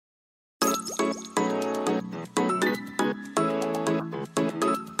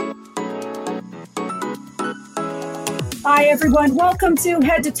Hi, everyone. Welcome to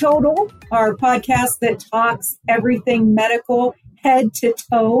Head to Total, our podcast that talks everything medical, head to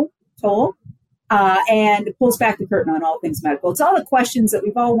toe, and pulls back the curtain on all things medical. It's all the questions that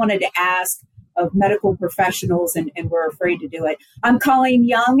we've all wanted to ask of medical professionals, and we're afraid to do it. I'm Klein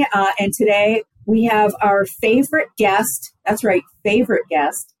Young, and today we have our favorite guest. That's right, favorite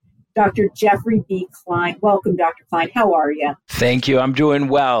guest. Dr. Jeffrey B. Klein. Welcome, Dr. Klein. How are you? Thank you. I'm doing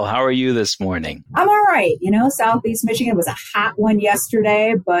well. How are you this morning? I'm all right. Southeast Michigan was a hot one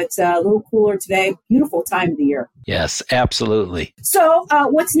yesterday, but a little cooler today. Beautiful time of the year. Yes, absolutely. So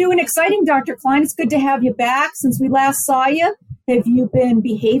what's new and exciting, Dr. Klein? It's good to have you back since we last saw you. Have you been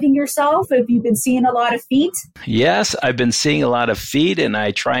behaving yourself? Have you been seeing a lot of feet? Yes, I've been seeing a lot of feet, and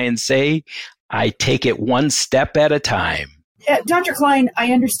I try and say I take it one step at a time. Dr. Klein,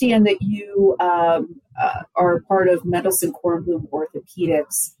 I understand that you are part of Mendelsohn Kornblum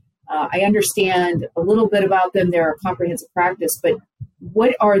Orthopedics. I understand a little bit about them. They're a comprehensive practice, but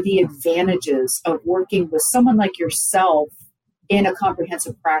what are the advantages of working with someone like yourself in a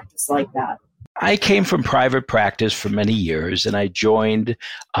comprehensive practice like that? I came from private practice for many years, and I joined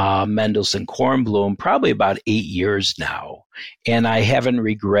Mendelsohn Kornblum probably about 8 years now. And I haven't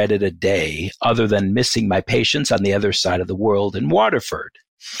regretted a day other than missing my patients on the other side of the world in Waterford.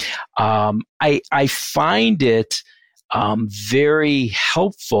 I find it very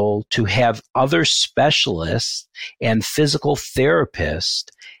helpful to have other specialists and physical therapists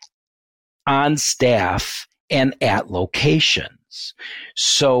on staff and at locations.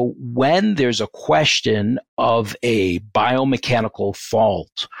 So when there's a question of a biomechanical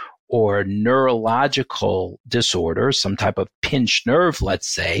fault or neurological disorder, some type of pinched nerve,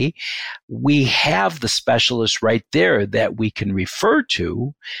 let's say, we have the specialist right there that we can refer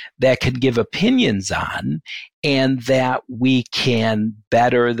to, that can give opinions on, and that we can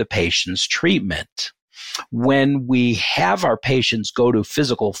better the patient's treatment. When we have our patients go to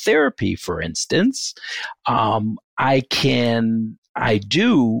physical therapy, for instance, I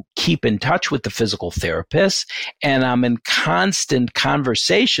do keep in touch with the physical therapist, and I'm in constant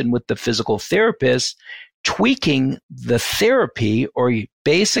conversation with the physical therapist, tweaking the therapy or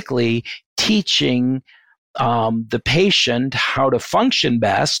basically teaching the patient how to function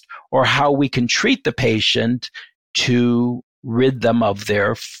best or how we can treat the patient to rid them of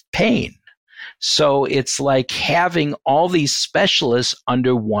their pain. So it's like having all these specialists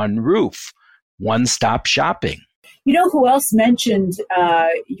under one roof, one-stop shopping. You know who else mentioned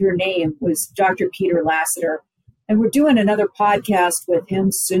your name was Dr. Peter Lassiter, and we're doing another podcast with him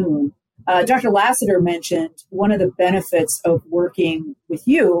soon. Dr. Lassiter mentioned one of the benefits of working with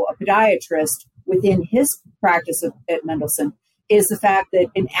you, a podiatrist, within his practice at Mendelsohn is the fact that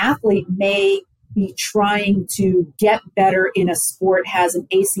an athlete may be trying to get better in a sport, has an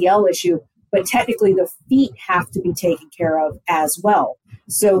ACL issue, but technically the feet have to be taken care of as well.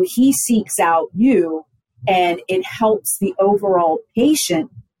 So he seeks out you, and it helps the overall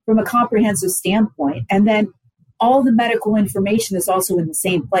patient from a comprehensive standpoint. And then all the medical information is also in the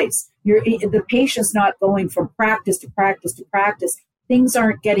same place. The patient's not going from practice to practice to practice. Things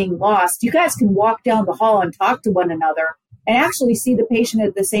aren't getting lost. You guys can walk down the hall and talk to one another and actually see the patient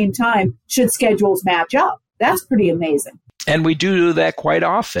at the same time should schedules match up. That's pretty amazing. And we do that quite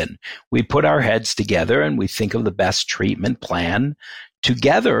often. We put our heads together and we think of the best treatment plan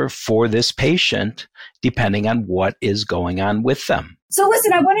together for this patient, depending on what is going on with them. So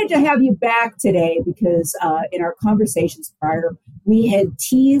listen, I wanted to have you back today because in our conversations prior, we had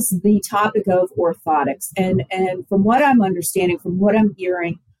teased the topic of orthotics. And from what I'm understanding, from what I'm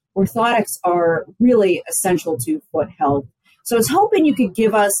hearing, orthotics are really essential to foot health. So I was hoping you could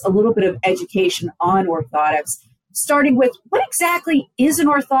give us a little bit of education on orthotics, starting with what exactly is an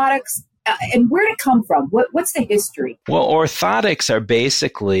orthotics? And where did it come from? What's the history? Well, orthotics are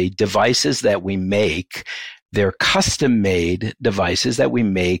basically devices that we make. They're custom-made devices that we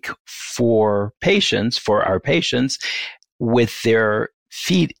make for our patients, with their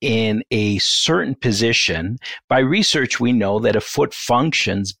feet in a certain position. By research, we know that a foot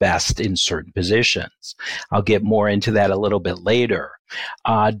functions best in certain positions. I'll get more into that a little bit later.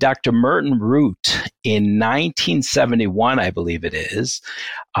 Dr. Merton Root in 1971, I believe it is,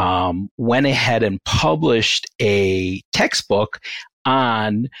 went ahead and published a textbook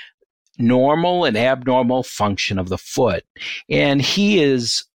on normal and abnormal function of the foot. And he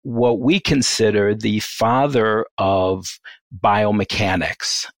is what we consider the father of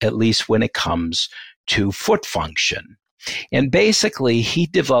biomechanics, at least when it comes to foot function. And basically, he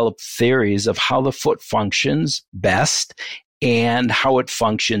developed theories of how the foot functions best and how it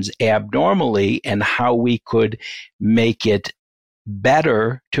functions abnormally and how we could make it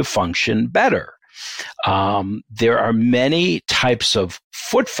better to function better. There are many types of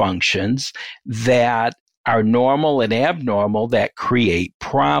foot functions that are normal and abnormal that create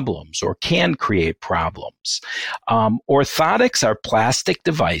problems or can create problems. Orthotics are plastic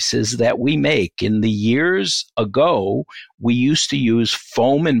devices that we make. In the years ago, we used to use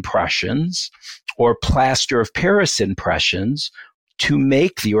foam impressions or plaster of Paris impressions to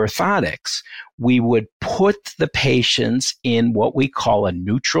make the orthotics. We would put the patients in what we call a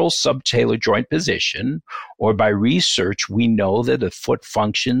neutral subtalar joint position, or by research, we know that the foot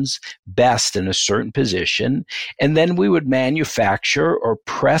functions best in a certain position. And then we would manufacture or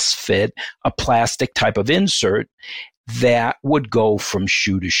press fit a plastic type of insert that would go from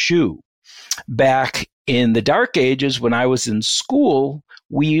shoe to shoe. Back in the dark ages, when I was in school,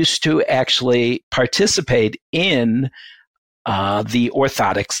 we used to actually participate in the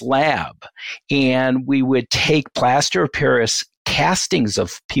orthotics lab. And we would take plaster of Paris castings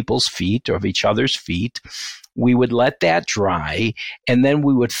of people's feet or of each other's feet. We would let that dry, and then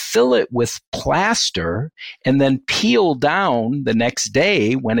we would fill it with plaster and then peel down the next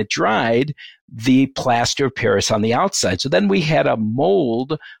day when it dried the plaster of Paris on the outside. So then we had a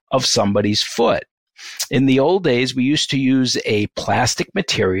mold of somebody's foot. In the old days, we used to use a plastic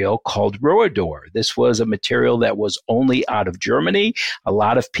material called Roador. This was a material that was only out of Germany. A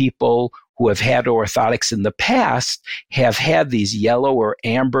lot of people who have had orthotics in the past have had these yellow or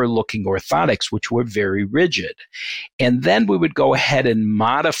amber looking orthotics, which were very rigid. And then we would go ahead and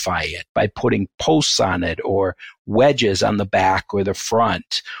modify it by putting posts on it or wedges on the back or the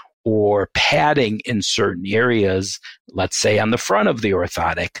front, or padding in certain areas, let's say on the front of the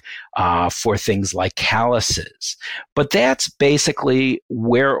orthotic, for things like calluses. But that's basically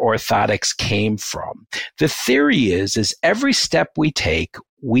where orthotics came from. The theory is every step we take,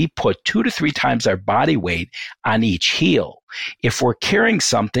 we put 2 to 3 times our body weight on each heel. If we're carrying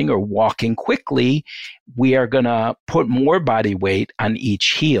something or walking quickly, we are going to put more body weight on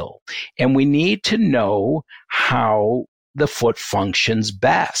each heel. And we need to know how the foot functions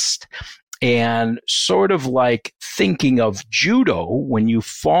best. And sort of like thinking of judo, when you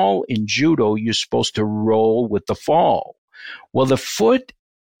fall in judo, you're supposed to roll with the fall. Well, the foot,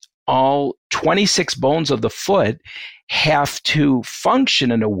 all 26 bones of the foot have to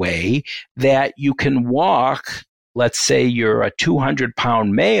function in a way that you can walk. Let's say you're a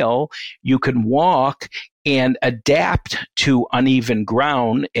 200-pound male, you can walk and adapt to uneven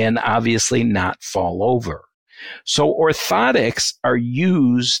ground and obviously not fall over. So orthotics are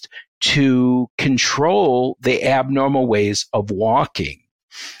used to control the abnormal ways of walking.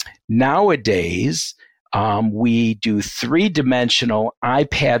 Nowadays, we do 3-dimensional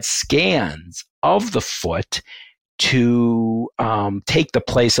iPad scans of the foot to take the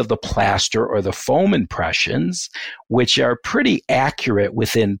place of the plaster or the foam impressions, which are pretty accurate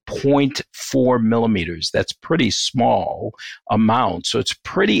within 0.4 millimeters. That's pretty small amount, so it's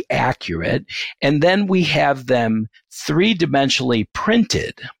pretty accurate. And then we have them 3-dimensionally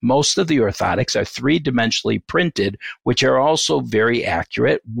printed. Most of the orthotics are 3-dimensionally printed, which are also very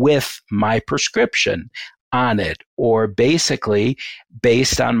accurate with my prescription on it, or basically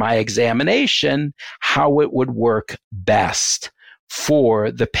based on my examination, how it would work best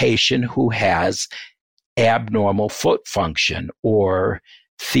for the patient who has abnormal foot function, or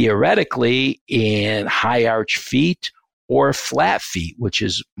theoretically in high arch feet or flat feet, which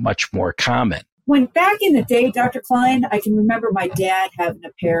is much more common. When back in the day, Dr. Klein, I can remember my dad having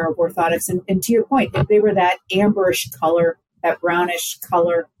a pair of orthotics, and to your point, they were that amberish color, that brownish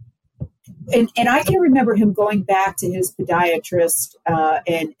color. And I can remember him going back to his podiatrist,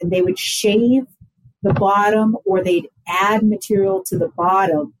 and they would shave the bottom, or they'd add material to the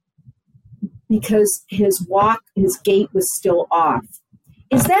bottom because his gait was still off.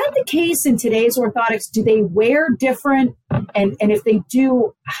 Is that the case in today's orthotics? Do they wear different? And if they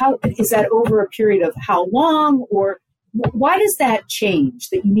do, how is that over a period of how long? Or why does that change,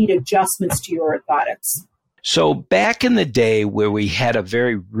 that you need adjustments to your orthotics? So back in the day where we had a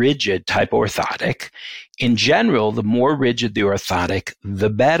very rigid type orthotic, in general, the more rigid the orthotic,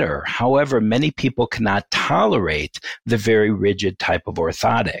 the better. However, many people cannot tolerate the very rigid type of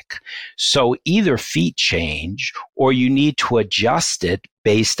orthotic. So either feet change, or you need to adjust it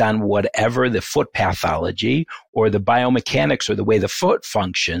based on whatever the foot pathology or the biomechanics or the way the foot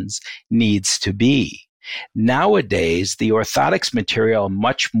functions needs to be. Nowadays, the orthotics material are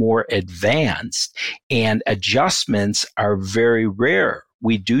much more advanced, and adjustments are very rare.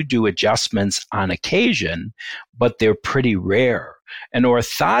 We do adjustments on occasion, but they're pretty rare. An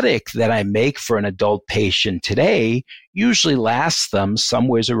orthotic that I make for an adult patient today usually lasts them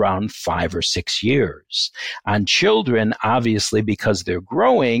somewhere around 5 or 6 years. On children, obviously, because they're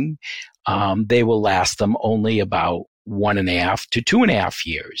growing, they will last them only about 1.5 to 2.5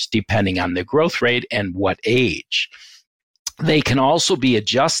 years, depending on the growth rate and what age. They can also be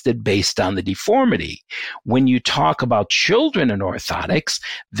adjusted based on the deformity. When you talk about children in orthotics,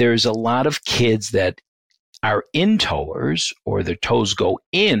 there's a lot of kids that are in-toers, or their toes go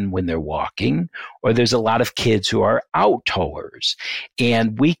in when they're walking, or there's a lot of kids who are out-toers.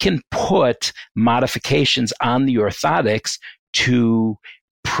 And we can put modifications on the orthotics to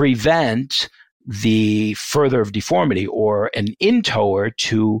prevent the further of deformity, or an in-toer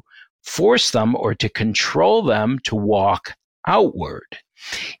to force them or to control them to walk outward.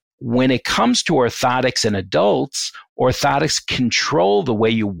 When it comes to orthotics in adults, orthotics control the way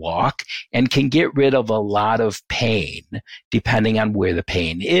you walk and can get rid of a lot of pain, depending on where the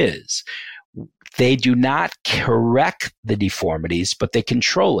pain is. They do not correct the deformities, but they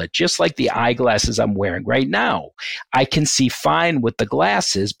control it, just like the eyeglasses I'm wearing right now. I can see fine with the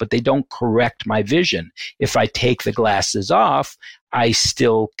glasses, but they don't correct my vision. If I take the glasses off, I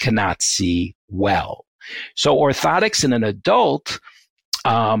still cannot see well. So orthotics in an adult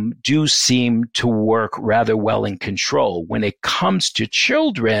do seem to work rather well in control. When it comes to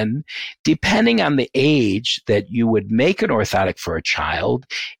children, depending on the age that you would make an orthotic for a child,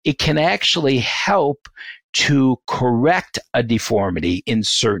 it can actually help to correct a deformity in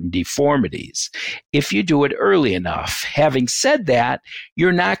certain deformities if you do it early enough. Having said that,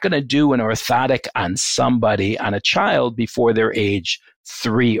 you're not going to do an orthotic on somebody, on a child, before their age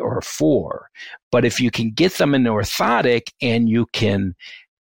 3 or 4. But if you can get them an orthotic and you can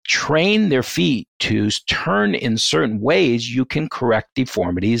train their feet to turn in certain ways, you can correct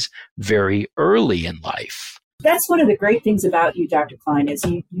deformities very early in life. That's one of the great things about you, Dr. Klein, is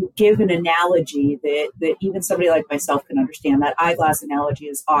you give an analogy that even somebody like myself can understand. That eyeglass analogy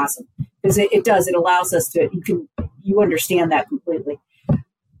is awesome because it allows us to, you understand that completely.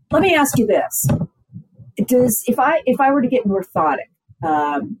 Let me ask you this. If I were to get an orthotic,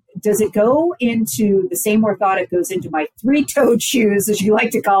 does it go into the same orthotic goes into my 3-toed shoes, as you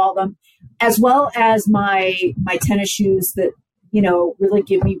like to call them, as well as my tennis shoes that, really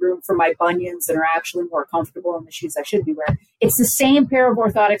give me room for my bunions and are actually more comfortable in the shoes I should be wearing? It's the same pair of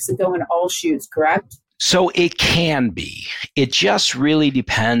orthotics that go in all shoes, correct? So it can be. It just really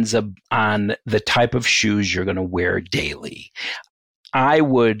depends on the type of shoes you're going to wear daily. I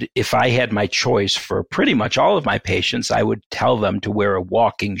would, if I had my choice for pretty much all of my patients, I would tell them to wear a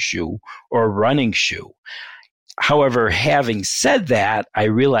walking shoe or a running shoe. However, having said that, I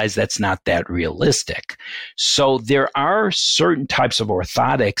realize that's not that realistic. So there are certain types of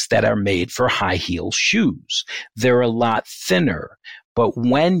orthotics that are made for high heel shoes. They're a lot thinner. But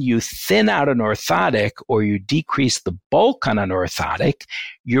when you thin out an orthotic or you decrease the bulk on an orthotic,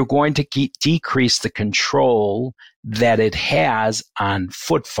 you're going to decrease the control that it has on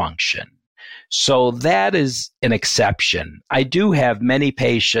foot function. So that is an exception. I do have many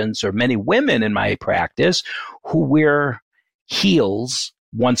patients or many women in my practice who wear heels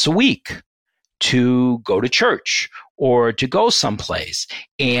once a week to go to church or to go someplace.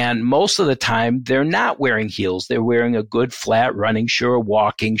 And most of the time, they're not wearing heels. They're wearing a good flat running shoe or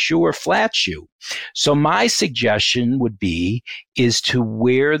walking shoe or flat shoe. So my suggestion would be is to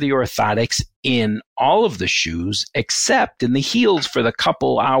wear the orthotics in all of the shoes, except in the heels for the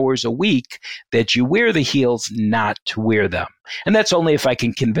couple hours a week that you wear the heels, not to wear them. And that's only if I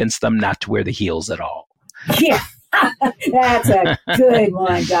can convince them not to wear the heels at all. Yeah. That's a good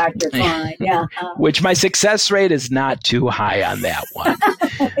one, Dr. Klein. Yeah. Which my success rate is not too high on that one.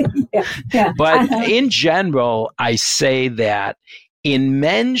 Yeah. But in general, I say that in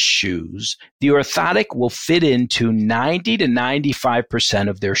men's shoes, the orthotic will fit into 90 to 95%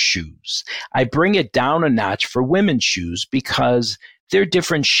 of their shoes. I bring it down a notch for women's shoes because they're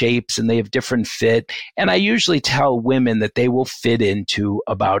different shapes and they have different fit. And I usually tell women that they will fit into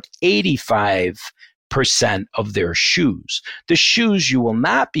about 85% of their shoes. The shoes you will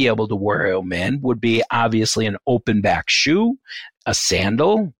not be able to wear them in would be obviously an open back shoe, a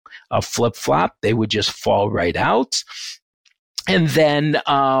sandal, a flip-flop. They would just fall right out. And then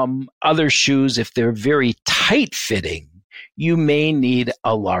other shoes, if they're very tight fitting, you may need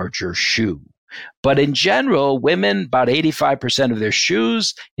a larger shoe. But in general, women, about 85% of their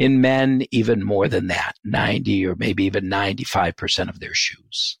shoes. In men, even more than that, 90 or maybe even 95% of their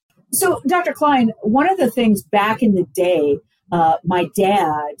shoes. So, Dr. Klein, one of the things back in the day, my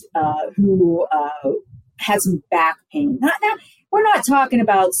dad, who had some back pain, we're not talking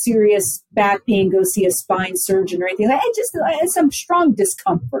about serious back pain, go see a spine surgeon or anything. I had some strong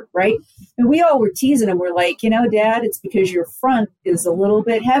discomfort, right? And we all were teasing him. We're like, Dad, it's because your front is a little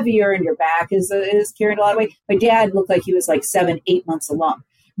bit heavier and your back is carrying a lot of weight. My dad looked like he was like 7-8 months along.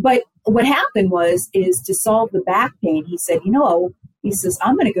 But what happened is to solve the back pain, he said, he says,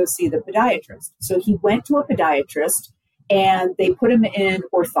 I'm going to go see the podiatrist. So he went to a podiatrist and they put him in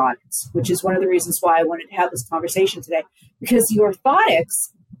orthotics, which is one of the reasons why I wanted to have this conversation today, because the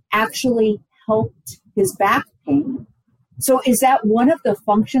orthotics actually helped his back pain. So is that one of the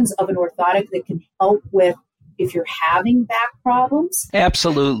functions of an orthotic that can help with if you're having back problems?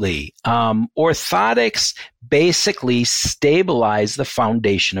 Absolutely. Orthotics basically stabilize the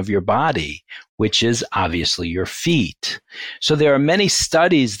foundation of your body, which is obviously your feet. So there are many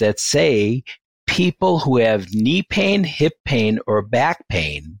studies that say people who have knee pain, hip pain, or back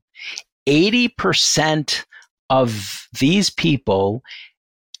pain, 80% of these people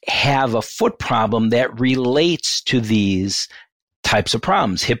have a foot problem that relates to these types of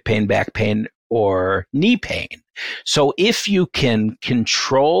problems, hip pain, back pain, or knee pain. So if you can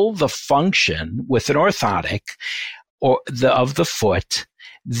control the function with an orthotic of the foot,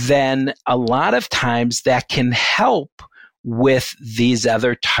 then a lot of times that can help with these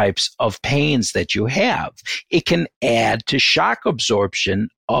other types of pains that you have. It can add to shock absorption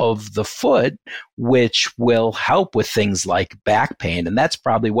of the foot, which will help with things like back pain. And that's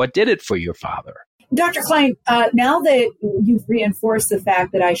probably what did it for your father. Dr. Klein, now that you've reinforced the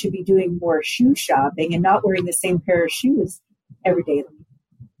fact that I should be doing more shoe shopping and not wearing the same pair of shoes every day,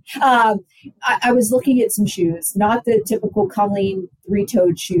 I was looking at some shoes, not the typical Klein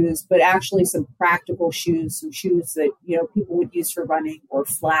three-toed shoes, but actually some practical shoes, some shoes that people would use for running or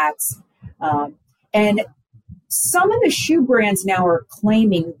flats. And some of the shoe brands now are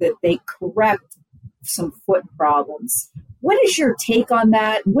claiming that they correct some foot problems. What is your take on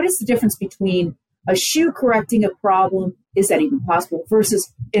that? What is the difference between a shoe correcting a problem, is that even possible,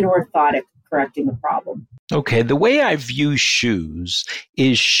 versus an orthotic correcting a problem? Okay, the way I view shoes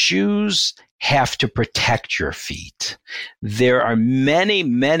is shoes have to protect your feet. There are many,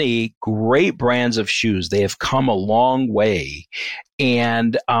 many great brands of shoes. They have come a long way,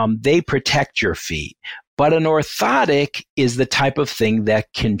 and they protect your feet. But an orthotic is the type of thing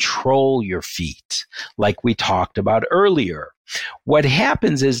that control your feet, like we talked about earlier. What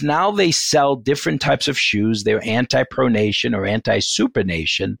happens is now they sell different types of shoes. They're anti-pronation or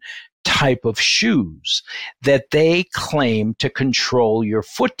anti-supination type of shoes that they claim to control your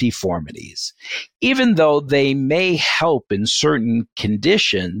foot deformities. Even though they may help in certain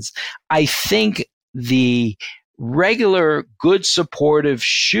conditions, I think the regular good supportive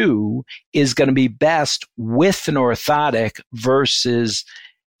shoe is going to be best with an orthotic versus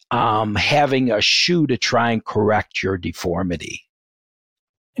having a shoe to try and correct your deformity.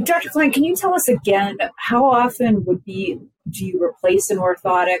 Dr. Klein, can you tell us again, how often do you replace an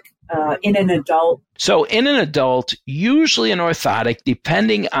orthotic in an adult? So in an adult, usually an orthotic,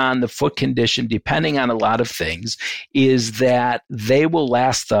 depending on the foot condition, depending on a lot of things, is that they will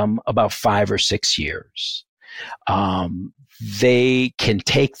last them about 5 or 6 years. They can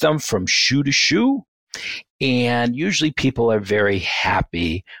take them from shoe to shoe, and usually people are very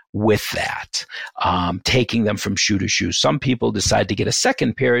happy with that, taking them from shoe to shoe. Some people decide to get a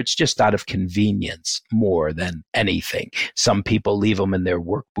second pair. It's just out of convenience more than anything. Some people leave them in their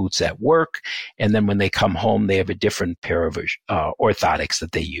work boots at work, and then when they come home, they have a different pair of orthotics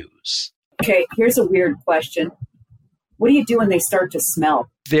that they use. Okay, here's a weird question. What do you do when they start to smell?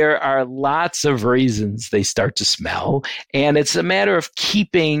 There are lots of reasons they start to smell, and it's a matter of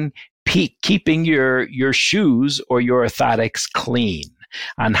keeping your shoes or your orthotics clean.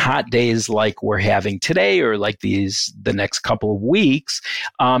 On hot days like we're having today or like the next couple of weeks,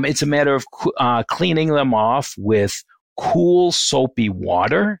 it's a matter of cleaning them off with cool, soapy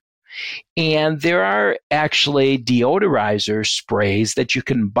water. And there are actually deodorizer sprays that you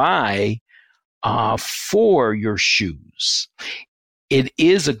can buy for your shoes. It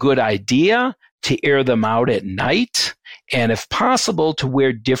is a good idea to air them out at night, and if possible, to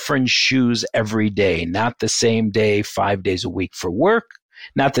wear different shoes every day, not the same day 5 days a week for work,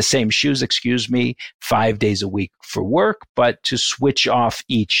 not the same shoes, 5 days a week for work, but to switch off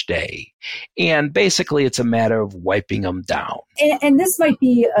each day. And basically, it's a matter of wiping them down. And this might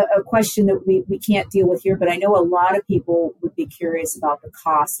be a question that we can't deal with here, but I know a lot of people would be curious about the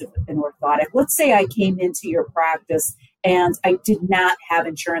cost of an orthotic. Let's say I came into your practice and I did not have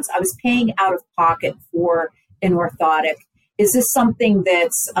insurance. I was paying out of pocket for an orthotic. Is this something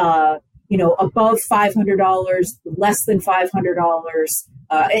that's above $500, less than $500,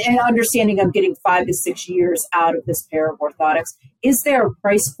 and understanding I'm getting 5 to 6 years out of this pair of orthotics? Is there a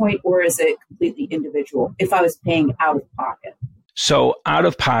price point, or is it completely individual if I was paying out of pocket? So out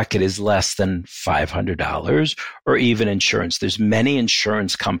of pocket is less than $500 or even insurance. There's many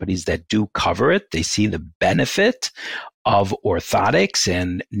insurance companies that do cover it. They see the benefit of orthotics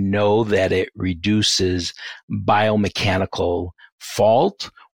and know that it reduces biomechanical fault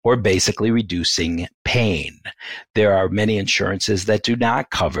or basically reducing pain. There are many insurances that do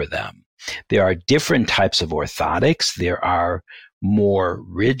not cover them. There are different types of orthotics. There are more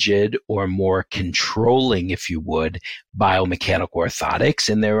rigid or more controlling, if you would, biomechanical orthotics,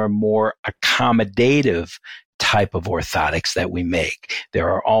 and there are more accommodative type of orthotics that we make. There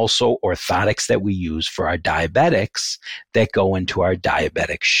are also orthotics that we use for our diabetics that go into our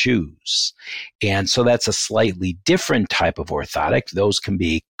diabetic shoes. And so that's a slightly different type of orthotic. Those can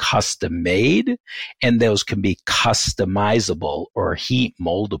be custom made and those can be customizable or heat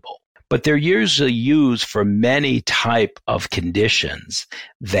moldable. But they're usually used for many type of conditions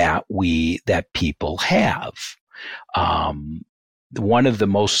that people have. One of the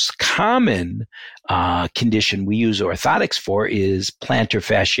most common condition we use orthotics for is plantar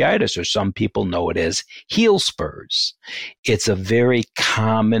fasciitis, or some people know it as heel spurs. It's a very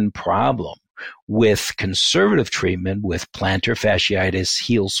common problem with conservative treatment with plantar fasciitis,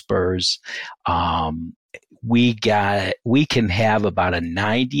 heel spurs. We can have about a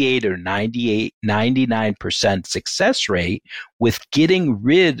 98 or 99% success rate with getting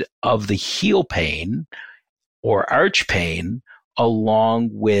rid of the heel pain or arch pain, along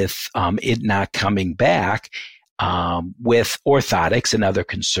with it not coming back with orthotics and other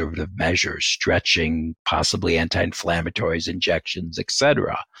conservative measures, stretching, possibly anti-inflammatories, injections,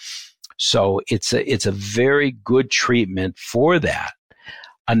 etc. So it's a very good treatment for that.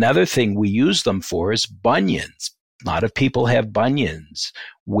 Another thing we use them for is bunions. A lot of people have bunions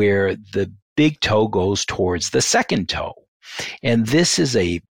where the big toe goes towards the second toe. And this is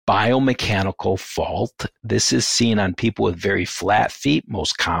a biomechanical fault. This is seen on people with very flat feet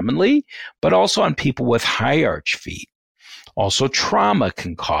most commonly, but also on people with high arch feet. Also, trauma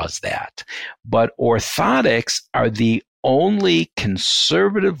can cause that. But orthotics are the only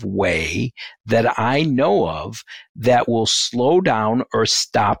conservative way that I know of that will slow down or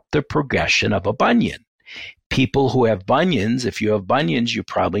stop the progression of a bunion. People who have bunions, if you have bunions, you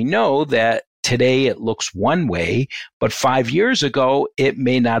probably know that today it looks one way, but 5 years ago, it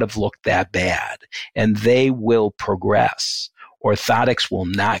may not have looked that bad, and they will progress. Orthotics will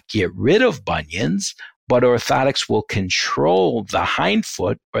not get rid of bunions, but orthotics will control the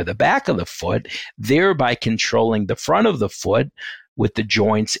hindfoot or the back of the foot, thereby controlling the front of the foot with the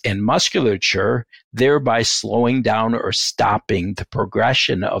joints and musculature, thereby slowing down or stopping the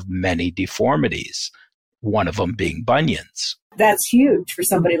progression of many deformities, one of them being bunions. That's huge for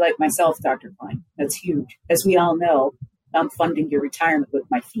somebody like myself, Dr. Klein. That's huge. As we all know, I'm funding your retirement with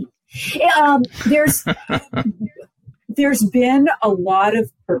my feet. There's been a lot of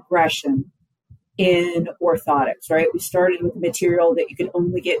progression in orthotics, right? We started with a material that you could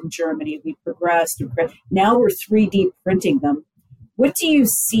only get in Germany. We progressed. Now we're 3D printing them. What do you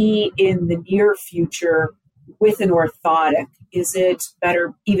see in the near future with an orthotic? Is it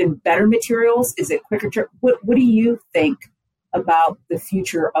better, even better materials? Is it quicker? What do you think about the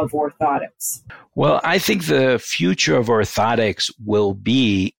future of orthotics? Well, I think the future of orthotics will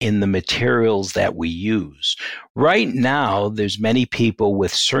be in the materials that we use. Right now, there's many people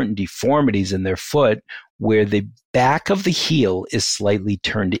with certain deformities in their foot where the back of the heel is slightly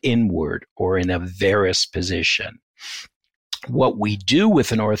turned inward or in a varus position. What we do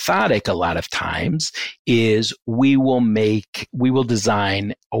with an orthotic a lot of times is we will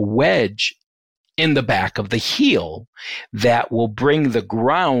design a wedge in the back of the heel that will bring the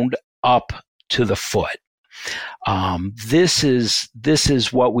ground up to the foot. This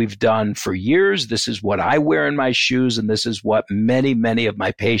is what we've done for years. This is what I wear in my shoes, and this is what many, many of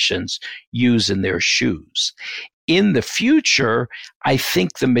my patients use in their shoes. In the future, I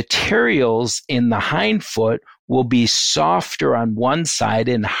think the materials in the hindfoot will be softer on one side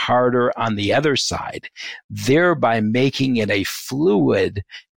and harder on the other side, thereby making it a fluid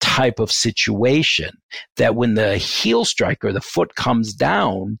type of situation that when the heel strike or the foot comes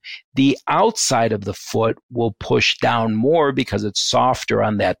down, the outside of the foot will push down more because it's softer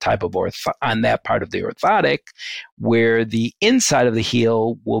on that type of on that part of the orthotic, where the inside of the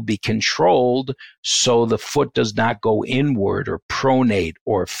heel will be controlled so the foot does not go inward or pronate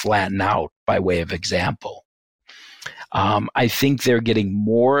or flatten out, by way of example. I think they're getting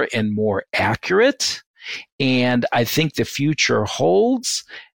more and more accurate, and I think the future holds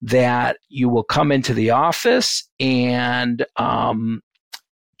that you will come into the office and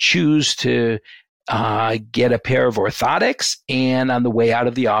choose to get a pair of orthotics, and on the way out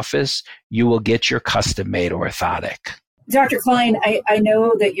of the office, you will get your custom-made orthotic. Dr. Klein, I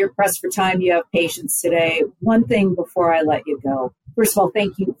know that you're pressed for time. You have patients today. One thing before I let you go. First of all,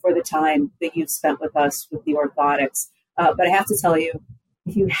 thank you for the time that you've spent with us with the orthotics. But I have to tell you,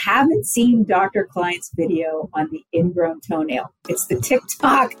 if you haven't seen Dr. Klein's video on the ingrown toenail, it's the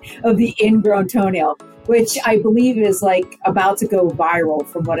TikTok of the ingrown toenail, which I believe is like about to go viral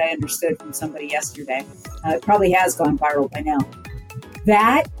from what I understood from somebody yesterday. It probably has gone viral by now.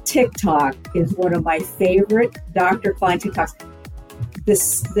 That TikTok is one of my favorite Dr. Klein TikToks. The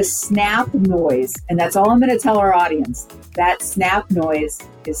snap noise, and that's all I'm going to tell our audience. That snap noise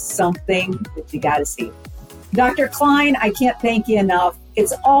is something that you got to see. Dr. Klein, I can't thank you enough.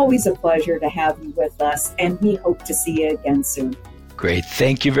 It's always a pleasure to have you with us, and we hope to see you again soon. Great.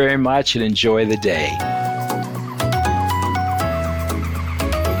 Thank you very much, and enjoy the day.